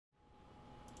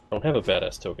I don't have a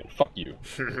badass token. Fuck you.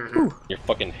 Your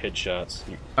fucking headshots.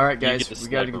 Alright guys, we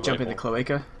gotta jump into the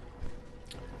cloaca.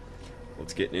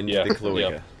 Let's get into the cloaca.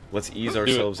 Yeah. Let's ease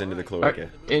ourselves into the cloaca. Right,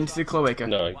 into the cloaca.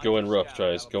 No, go in rough,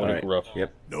 tries. Go in rough.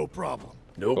 Yep. No problem.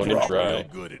 No Go in problem. dry. I'm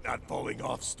good at not falling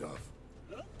off stuff.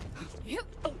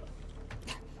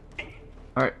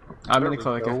 Alright, I'm in the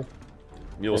cloaca.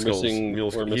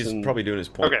 Muleskull, he's probably doing his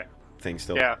point thing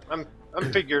still. Yeah, I'm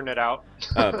figuring it out.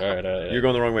 Alright, You're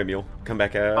going the wrong way, Mule. Come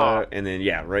back out, and then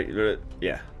yeah.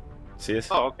 See us?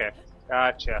 Oh, okay.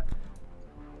 Gotcha.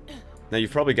 Now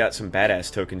you've probably got some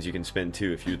badass tokens you can spend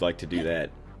too if you'd like to do that.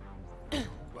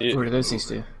 What do those things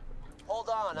do? Hold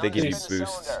on, They give you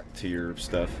boosts to your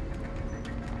stuff.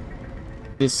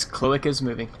 This cloaca is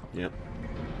moving. Yep.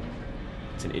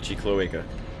 It's an itchy cloaca.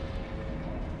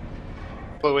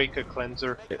 Cloaca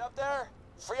cleanser. Make it up there?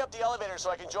 Free up the elevator so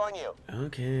I can join you.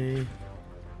 Okay.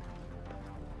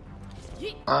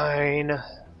 Fine. I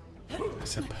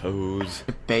suppose.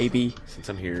 Baby. Since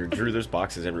I'm here, Drew, there's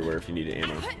boxes everywhere if you need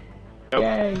ammo. Nope.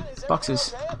 Yay!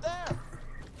 Boxes. Okay up there?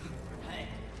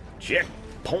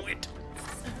 Checkpoint.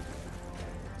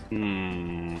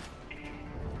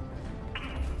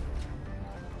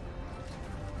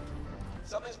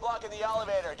 Something's blocking the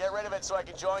elevator. Get rid of it so I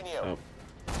can join you. Oh.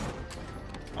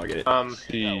 I'll get it.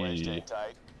 That way, stay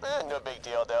tight. No big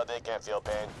deal though. They can't feel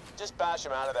pain. Just bash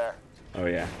them out of there. Oh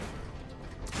yeah.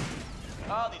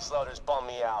 Oh, these loaders bum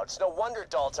me out. It's no wonder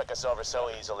Dahl took us over so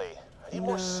easily. I need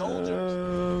more soldiers.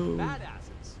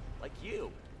 Badasses. Like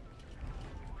you.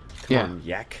 Come on,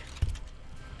 yak.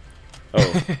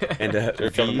 Oh, and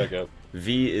They're coming back up.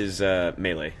 V is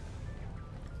melee,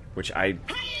 which I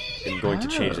am going to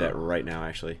change that right now,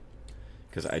 actually,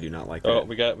 because I do not like that. Oh,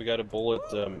 we got a bullet,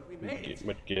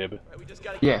 McGib.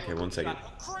 Yeah. Okay, 1 second.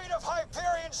 Creed of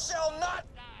Hyperion shall not.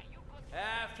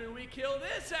 After we kill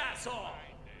this asshole.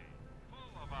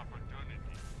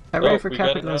 I'm ready for we got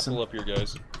an capitalism. apple up here,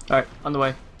 guys. Alright, on the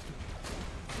way.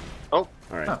 Oh.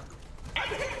 All right. Oh.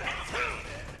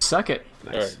 Suck it.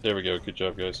 Nice. Alright, there we go. Good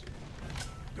job, guys.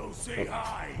 Go say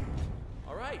hi.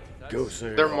 All right. Go,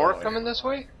 sir. There more coming this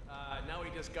way? Now we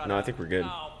just got. No, I think we're good.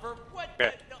 Oh, for what?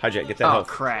 Okay. Hijack, get that Oh health.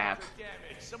 crap. Damage.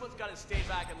 Someone's got to stay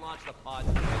back and launch the pod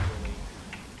eventually.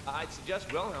 I'd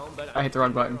suggest Wilhelm, but I hit the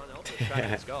wrong button. Okay,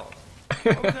 I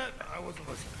wasn't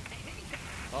listening.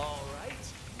 All right.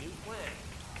 New plan.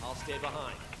 I'll stay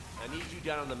behind. I need you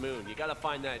down on the moon. You gotta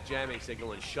find that jamming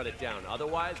signal and shut it down.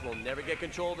 Otherwise, we'll never get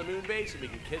control of the moon base and we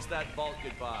can kiss that vault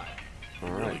goodbye.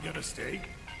 All Really right. gonna stay?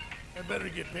 I better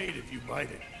get paid if you bite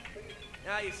it.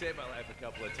 Now you saved my life a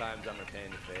couple of times. I'm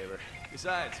repaying the favor.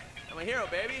 Besides, I'm a hero,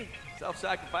 baby.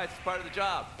 Self-sacrifice is part of the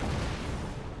job.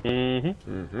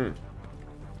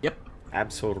 Yep.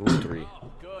 Absolutely. Oh,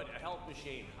 good. A health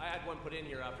machine. I had one put in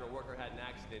here after a worker had an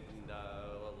accident and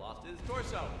lost his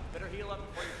torso. Better heal up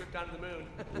before your trip down to the moon.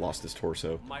 Lost his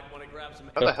torso. Might want to grab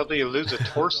some. How the hell do you lose a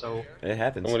torso? It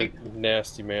happens. I'm in a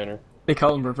nasty manner. They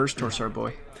call him Reverse Torso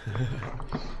Boy.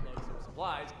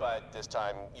 supplies, But this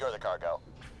time, you're the cargo.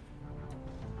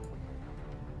 Oh,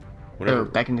 Whatever.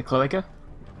 back into cloaca?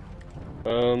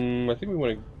 I think we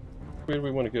want to. Where do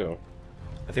we want to go?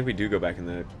 I think we do go back in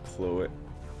the cloaca.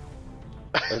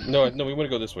 No, we want to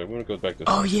go this way. We want to go back this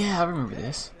Oh way. yeah, I remember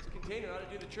this. this container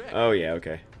ought to do the trick. Oh yeah.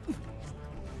 Okay.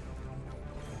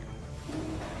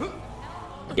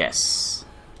 Yes.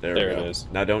 There There we it go. is.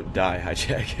 Now don't die,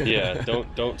 Hijack. Yeah,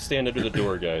 don't stand under the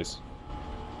door, guys.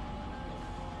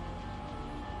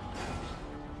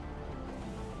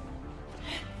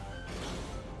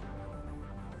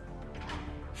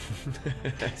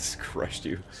 That's crushed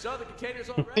you So the container's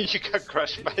all ready. You got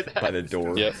crushed by that. by the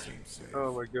door. Yep.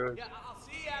 Oh my god. Yeah, I'll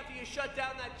see you after you shut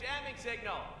down that jamming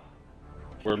signal.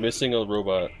 We're missing a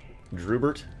robot.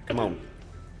 Drubert, come on.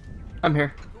 I'm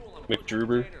here. Cool, I'm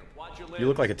McDruber. Watch your You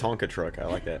look like a Tonka truck. I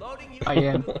like that. Loading you I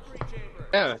am. into the free chamber.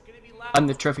 Yeah. It's gonna be loud. I'm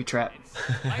the trophy trap.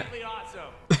 Slightly awesome.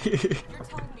 You're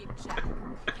telling me Jack,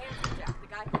 Handsome Jack, the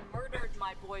guy who murdered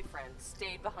my boyfriend,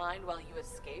 stayed behind while you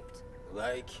escaped?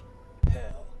 Like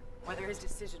hell. Whether his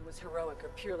decision was heroic or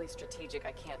purely strategic,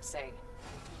 I can't say.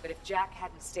 But if Jack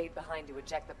hadn't stayed behind to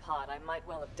eject the pod, I might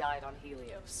well have died on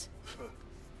Helios.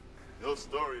 Your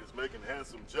story is making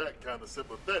Handsome Jack kind of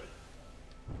sympathetic.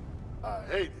 I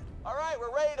hate it. All right,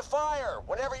 we're ready to fire.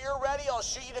 Whenever you're ready, I'll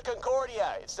shoot you to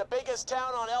Concordia. It's the biggest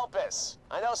town on Elpis.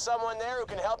 I know someone there who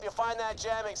can help you find that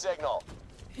jamming signal.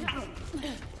 You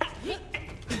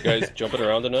guys jumping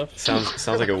around enough? Sounds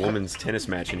like a woman's tennis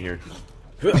match in here.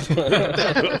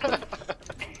 It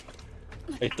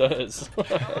does. Come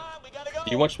on, we gotta go.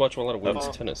 You watch a lot of women's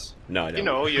tennis. No, I don't. You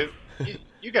know,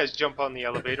 you guys jump on the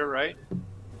elevator, right?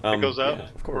 It goes up yeah,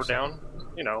 of or course. down.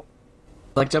 You know.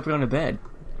 Like jumping on a bed.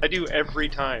 I do every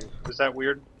time. Is that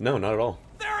weird? No, not at all.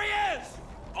 There he is!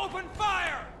 Open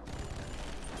fire!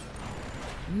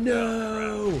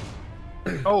 No!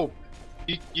 Oh,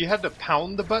 you had to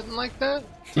pound the button like that?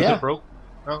 Yeah. It broke?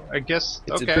 Oh, I guess.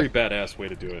 It's okay. a pretty badass way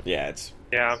to do it. Yeah,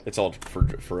 it's all for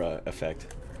effect.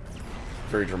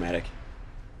 Very dramatic.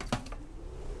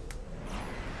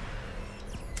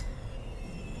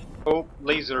 Oh,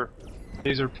 laser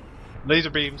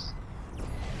beams.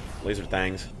 Laser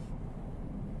things.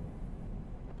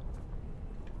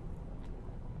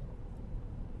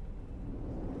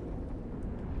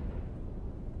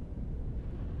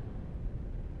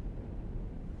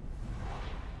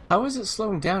 How is it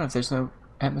slowing down if there's no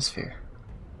atmosphere?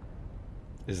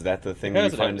 Is that the thing It that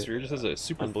has you an find atmosphere, it just has a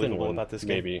super thin unbelievable one, about this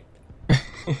game? maybe.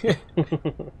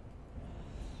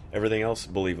 Everything else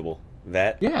believable?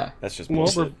 That? Yeah. That's just Well,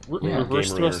 bullshit. Yeah. reverse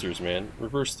Game ruiner. thrusters, man.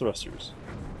 Reverse thrusters.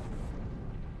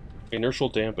 Inertial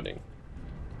dampening.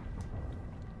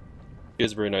 He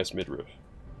has a very nice midriff.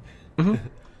 You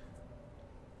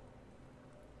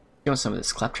want some of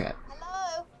this claptrap?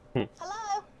 Hello?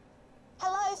 Hello?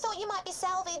 Hello? Thought you might be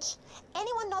salvage.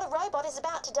 Anyone not a robot is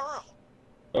about to die.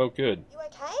 Oh, good. You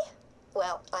okay?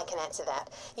 Well, I can answer that.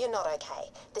 You're not okay.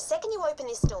 The second you open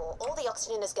this door, all the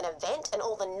oxygen is going to vent and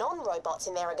all the non-robots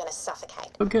in there are going to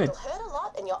suffocate. Oh, good. It'll hurt a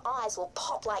lot and your eyes will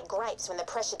pop like grapes when the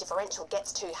pressure differential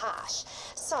gets too harsh.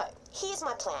 So, here's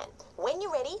my plan. When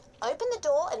you're ready, open the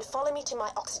door and follow me to my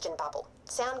oxygen bubble.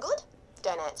 Sound good?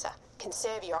 Don't answer.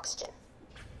 Conserve your oxygen.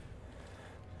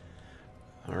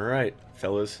 Alright,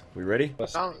 fellas. We ready?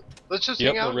 Let's just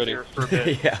Yep, hang out we're ready. here for a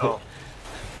bit. Yeah. Oh.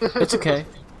 It's okay.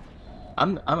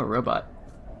 I'm a robot.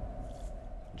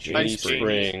 Janie Nice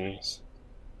Springs.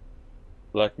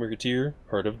 Black Mercateer,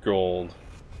 Heart of Gold.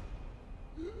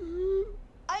 Over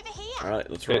here! Alright,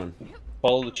 let's Okay, run.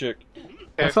 follow the chick.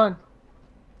 Have fun.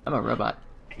 I'm a robot.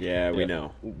 Yeah, we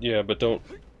know. Yeah, but don't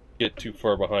get too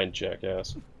far behind,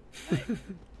 jackass.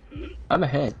 I'm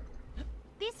ahead.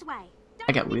 This way.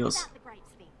 I got wheels. About the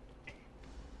grapes thing.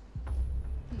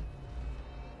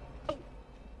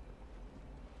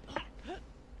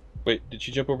 Wait, did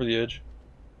she jump over the edge?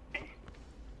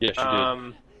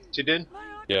 Yeah, She did?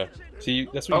 Yeah. See,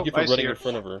 that's what you get for I see running her. in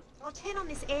front of her. I'll turn on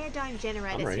this air dome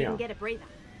generator I'm so right you here. can get a breather.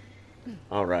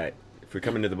 Alright. If we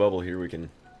come into the bubble here, we can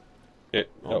Okay,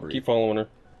 I'll no, breathe. keep following her.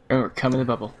 Oh, we're coming in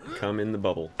the bubble. come in the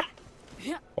bubble.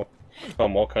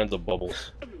 All kinds of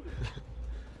bubbles.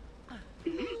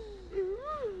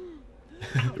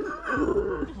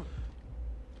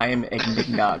 I am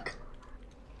Eggnog.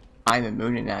 I'm a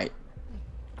Moonanite.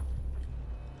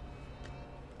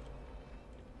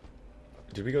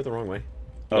 Did we go the wrong way?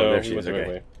 Oh, No, there we she went is. the right Okay.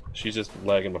 way. She's just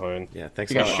lagging behind. Yeah,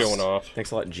 thanks a You lot. got Showing off.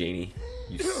 Thanks a lot, Janie.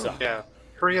 You suck. Yeah.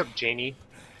 Hurry up, Janie.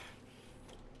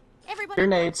 Everybody,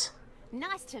 Grenades.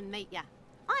 nice to meet ya.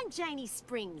 I'm Janie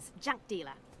Springs, junk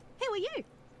dealer. Who are you?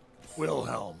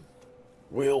 Wilhelm.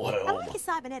 I Wilhelm. like your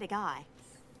cybernetic eye.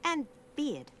 And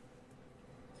beard.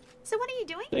 So what are you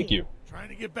doing Thank here? you. Trying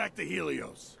to get back to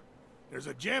Helios. There's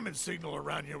a jamming signal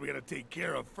around here we gotta take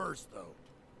care of first, though.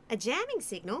 A jamming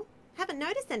signal? Haven't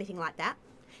noticed anything like that.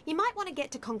 You might want to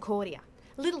get to Concordia,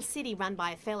 a little city run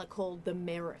by a fella called the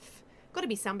Merif. Got to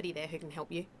be somebody there who can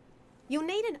help you. You'll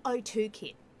need an O2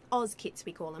 kit, Oz kits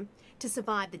we call them, to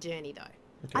survive the journey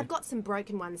though. I've got some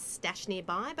broken ones stashed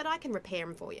nearby, but I can repair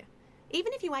them for you.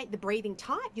 Even if you ain't the breathing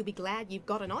type, you'll be glad you've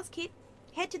got an Oz kit.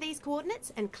 Head to these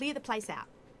coordinates and clear the place out.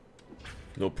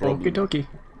 No problem. Okie dokie.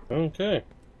 Okay.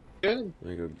 Good. Let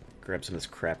me go grab some of this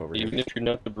crap over Even here. if you're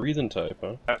not the breathing type,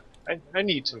 huh? I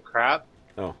need some crap.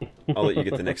 Oh, I'll let you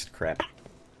get the next crap.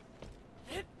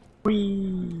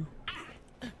 Whee!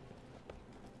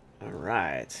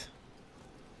 Alright.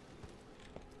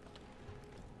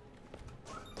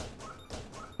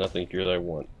 Nothing here that I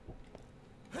want.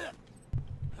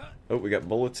 Oh, we got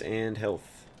bullets and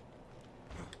health.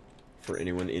 For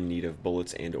anyone in need of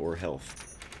bullets and or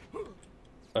health.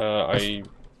 I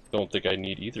don't think I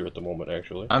need either at the moment,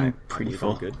 actually. I'm pretty Believe I'm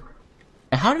full. good.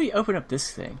 And how do we open up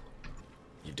this thing?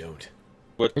 You don't.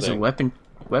 What There's a thing?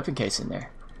 weapon case in there.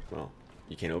 Well,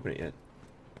 you can't open it yet.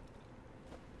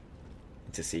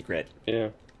 It's a secret. Yeah.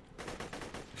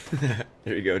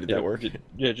 There you go. Did that work?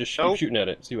 Yeah, just keep Nope. shooting at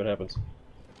it. See what happens.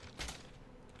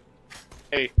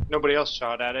 Hey, nobody else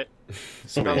shot at it.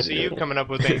 Somebody I had don't to see do you it. coming up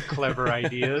with any clever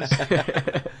ideas.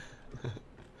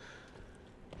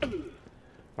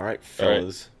 Alright,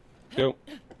 fellas. Go.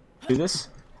 Do this?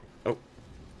 Oh.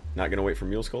 Not gonna wait for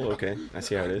Muleskull? Okay. I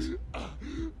see how it is.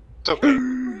 It's okay.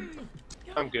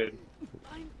 I'm good.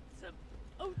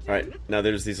 Alright, now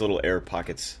there's these little air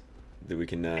pockets that we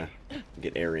can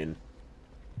get air in.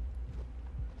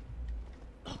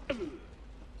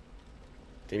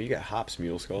 Damn, you got hops,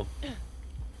 Muleskull.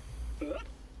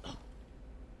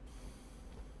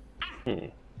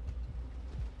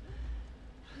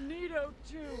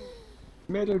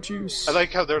 Meadow juice. I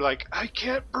like how they're like, I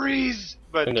can't breathe,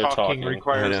 but And they're talking talking.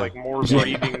 requires like more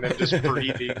breathing than just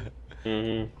breathing.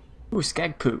 Mm-hmm. Ooh,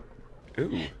 skag poop.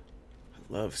 Ooh. I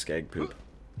love skag poop.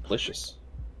 Delicious.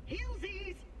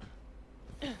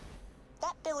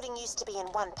 That building used to be in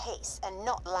one piece and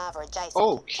not lava adjacent.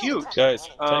 Oh, cute. Guys,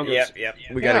 tangos. Yep.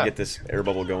 We gotta get this air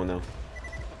bubble going though.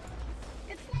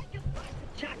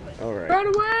 Alright. Run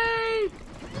away!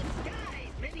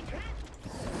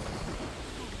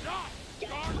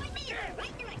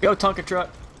 Go, Tonka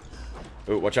truck.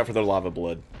 Oh, watch out for the lava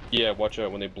blood. Yeah, watch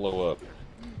out when they blow up.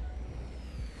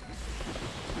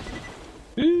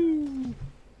 Woo!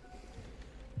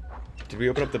 Did we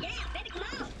open up the...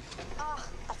 Oh,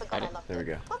 I forgot I locked There we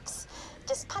go. Whoops.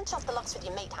 Just punch off the locks with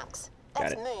your meat hunks. Got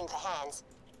That's it. moon for hands.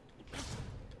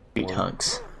 Meat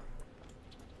hunks.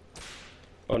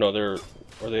 Oh no,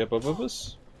 are they up above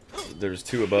us? There's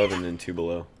 2 above and then 2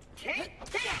 below.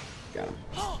 Got him.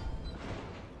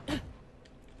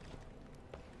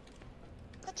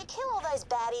 Could you kill all those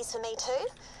baddies for me too?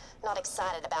 Not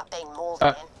excited about being mauled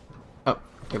again. Oh,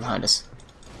 they're behind us.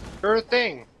 Sure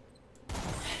thing.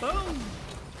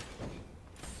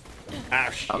 Ah,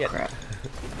 shit. Oh, crap.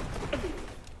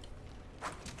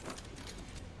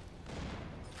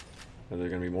 Are there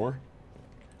gonna be more?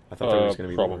 I thought there was gonna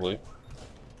be probably.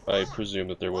 more. I presume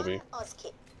that there will be.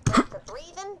 Ozkit. For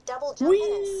breathing, double jumping,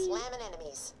 and slamming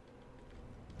enemies.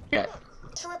 Yeah.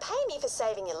 To repay me for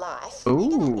saving your life, Ooh.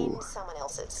 you're gonna end someone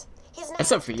else's. His name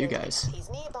That's up is for you Gettin. guys. He's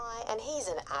nearby, and he's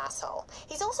an asshole.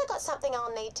 He's also got something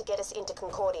I'll need to get us into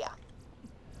Concordia.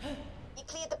 You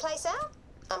cleared the place out?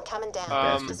 I'm coming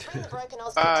down. Just bring the broken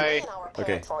Ozkit to me and I'll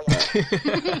repair it for you.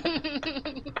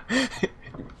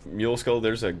 Muleskull,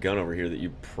 there's a gun over here that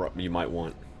you might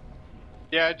want.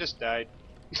 Yeah, I just died.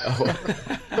 Oh.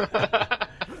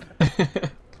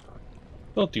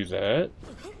 Don't do that.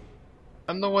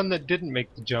 I'm the one that didn't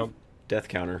make the jump. Death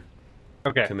counter.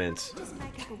 Okay. Commence. Just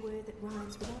make up a word that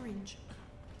rhymes with orange.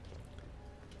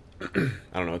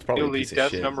 I don't know, it's probably a Elite piece of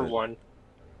death shit. number but- 1.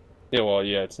 Yeah, well,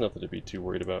 yeah, it's nothing to be too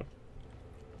worried about.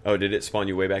 Oh, did it spawn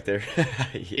you way back there?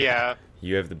 Yeah.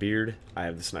 You have the beard, I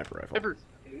have the sniper rifle.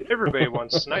 Everybody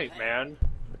wants snipe, man.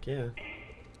 Fuck yeah.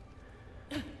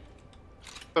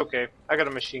 Okay, I got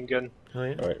a machine gun. Oh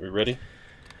yeah. Alright, we ready?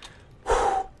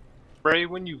 Ray,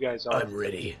 when you guys are. I'm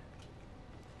ready.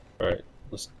 Alright,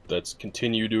 let's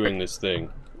continue doing this thing.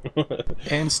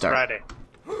 And start. Friday.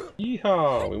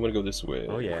 Yeehaw! We want to go this way.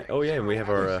 Oh yeah, and we have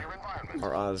our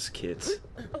Oz kids.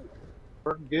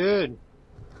 We're good.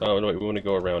 Oh no, wait, we want to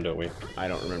go around, don't we? I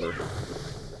don't remember.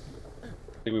 I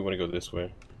think we want to go this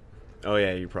way. Oh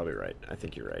yeah, you're probably right. I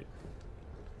think you're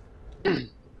right.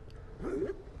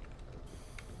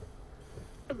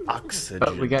 Oxygen.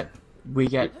 But we got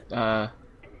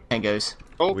tangos.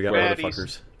 Oh, we got baddies.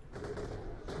 motherfuckers.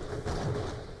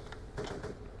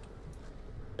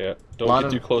 Yeah, don't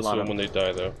get too close to them of when they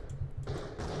die, though.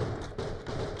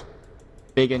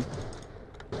 Biggin.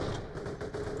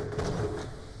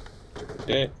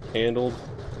 Okay, handled.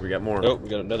 We got more. Oh, we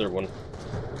got another one.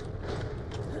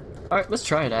 Alright, let's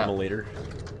try it out. Later.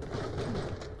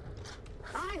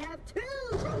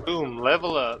 Boom,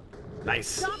 level up.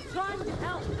 Nice.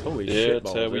 Holy Yeah, shit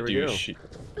that's balls. how we There do go. shit.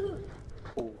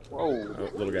 Whoa. Oh,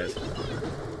 little guys.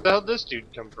 Where the hell did this dude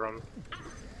come from?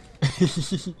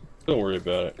 Don't worry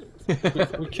about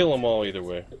it. We kill them all either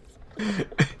way.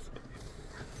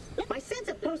 My sense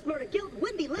of post-murder guilt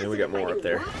would be less. And we got more up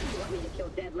there. You want me to kill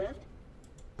Deadlift?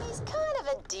 He's kind of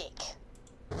a dick.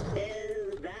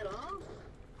 Is that all?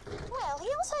 Well, he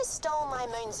also stole my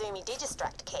Moonzoomy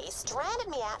Digistruct key, stranded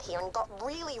me out here, and got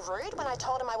really rude when I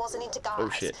told him I wasn't into guys. Oh,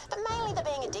 shit. But mainly the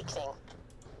being a dick thing.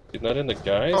 He's not in the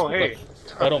guys? Oh, hey.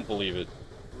 I don't believe it.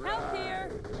 Help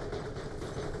here!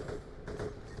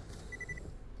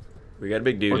 We got a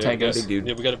big dude. We'll take us. Big dude.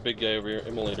 Yeah, we got a big guy over here.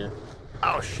 Immolator.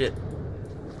 Oh shit.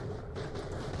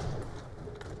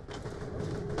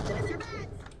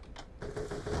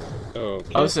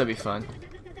 Okay. Oh, this will be fun.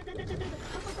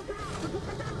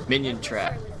 Minion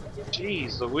trap.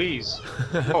 Jeez Louise.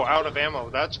 Oh, out of ammo.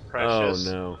 That's Oh precious.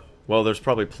 no. Well, there's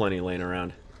probably plenty laying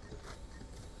around.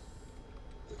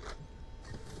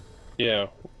 Yeah.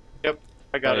 Yep,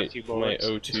 I got my, a few my bullets.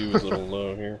 O2 is a little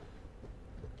low here.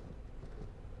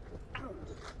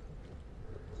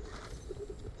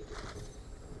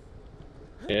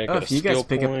 Yeah, I Oh, got if a you guys skill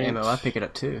pick up point. ammo, I pick it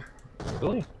up too.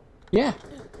 Really? Yeah.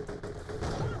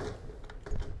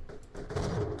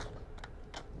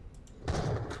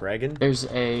 Kragan? There's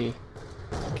a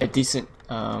decent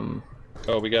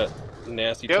Oh, we got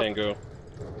nasty Yep. tango.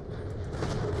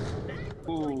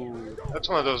 Ooh, that's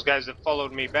one of those guys that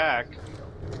followed me back.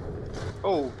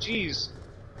 Oh, jeez.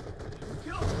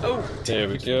 Oh, There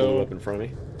we just blew go. up in front of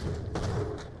me.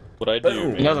 What I do,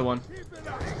 Boom. man. Another one.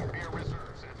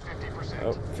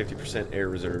 Oh, 50% air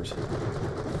reserves.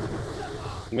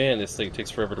 Man, this thing takes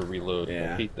forever to reload.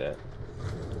 Yeah. I hate that.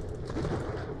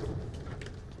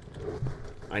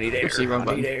 I need air. Oopsie, wrong I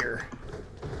button. need air.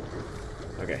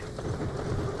 Okay.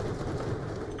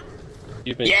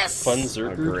 You've been Yes! fun Oh,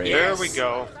 zerker. great. There we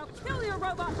go. Kill your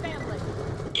robot family.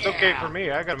 It's okay for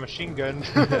me. I got a machine gun.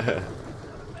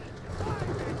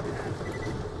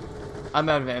 I'm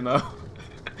out of ammo.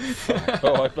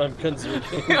 Oh, I'm gun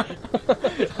zerking.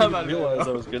 I I'm out didn't of realize I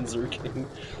ammo. was gun zerking.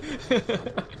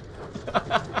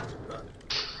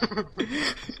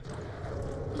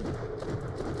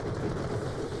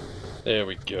 There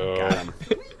we go. Got him.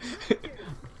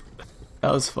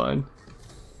 That was fun.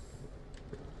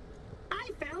 I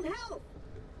found help.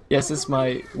 Yes, it's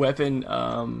my weapon.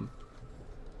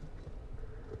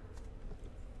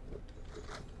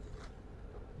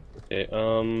 Okay,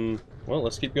 well,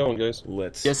 let's keep going, guys.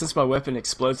 Let's. Yes, since my weapon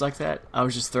explodes like that, I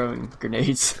was just throwing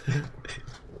grenades.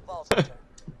 Vault Hunter,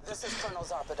 this is Colonel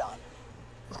Zarpedon.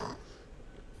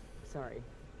 Sorry.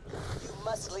 You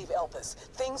must leave Elpis.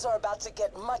 Things are about to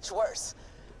get much worse.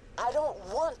 I don't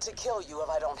want to kill you if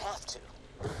I don't have to.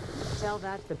 Tell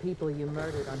that to the people you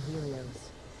murdered on Helios.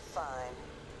 Fine.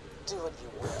 Do what you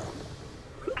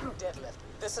will. Deadlift,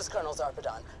 this is Colonel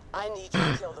Zarpedon. I need you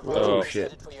to kill the Oh, Vulcan shit.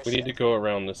 fitted for your We need to ship. go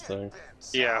around this thing.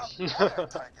 Yeah. Taking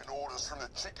orders from the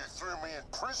chick who threw me in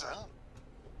prison.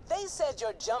 They said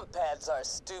your jump pads are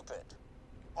stupid.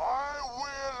 I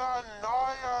will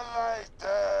annihilate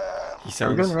them. He We're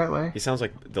sounds. going the right way. He sounds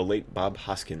like the late Bob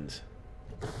Hoskins,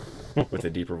 with a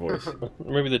deeper voice.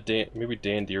 Maybe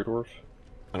Dan Deerdorf.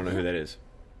 I don't know who that is.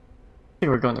 I think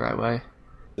we're going the right way.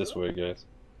 This way, guys.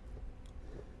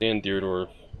 Dan Deerdorf.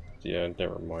 Yeah,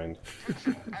 never mind.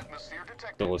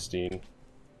 Philistine.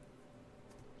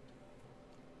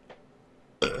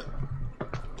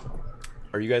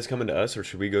 Are you guys coming to us, or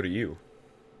should we go to you?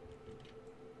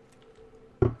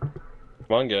 Come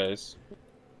on, guys.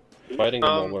 Fighting them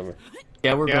all women.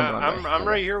 Yeah, we're Yeah, going the right way. I'm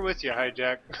right here with you,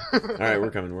 Hijack. All right,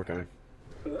 we're coming. We're coming.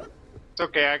 It's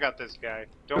okay, I got this guy.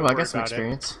 Don't Ooh, worry I got some about it.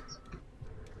 experience.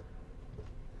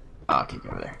 Oh, I'll keep you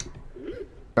over there.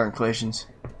 Darn collisions.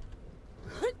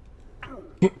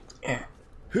 Yeah.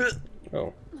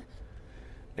 Oh. Man,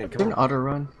 Is there come an on. auto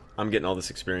run? I'm getting all this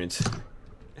experience.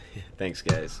 Thanks,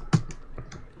 guys.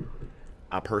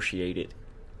 I appreciate it.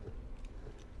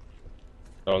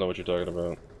 I don't know what you're talking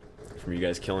about. From you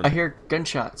guys killing. I hear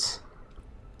gunshots.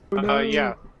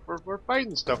 Yeah. We're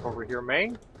fighting stuff over here,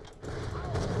 man.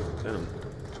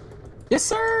 Yes,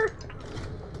 sir.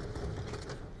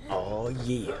 Oh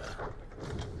yeah.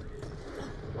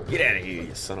 Get out of here,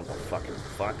 you son of a fucking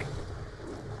fuck.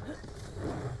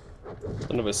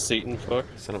 Son of a Satan fuck.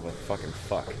 Son of a fucking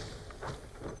fuck.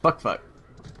 Fuck.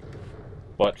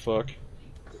 Butt fuck.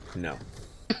 No.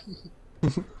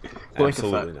 Cloaca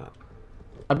Absolutely fuck. not.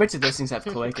 I bet you those things have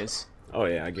cloacas. Oh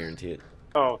yeah, I guarantee it.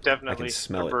 Oh, I definitely. can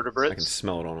smell it. Vertebrates. I can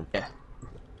smell it on them. Yeah.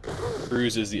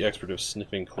 Cruz is the expert of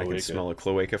sniffing I cloaca. can smell a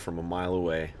cloaca from a mile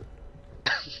away.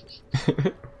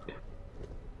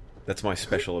 That's my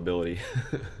special ability.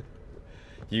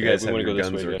 You Yeah, guys we have wanna your go this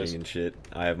guns way, working guys. and shit.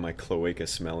 I have my cloaca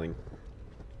smelling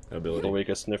ability.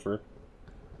 Cloaca sniffer.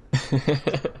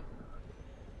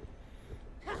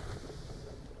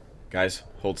 Guys,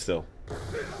 hold still.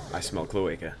 I smell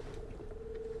cloaca.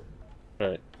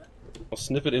 Alright. I'll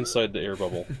sniff it inside the air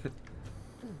bubble.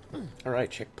 Alright,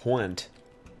 checkpoint.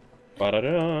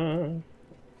 Ba-da-da!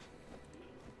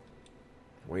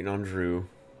 Waiting on Drew.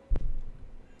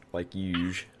 Like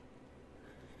usual.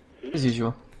 As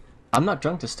usual. I'm not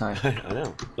drunk this time. I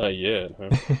know. Not yet,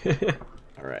 huh?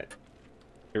 Alright.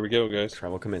 Here we go, guys.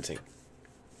 Travel commencing.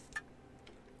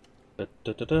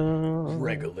 Da-da-da-da.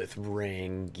 Regolith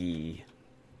Rangi.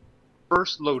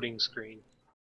 First loading screen.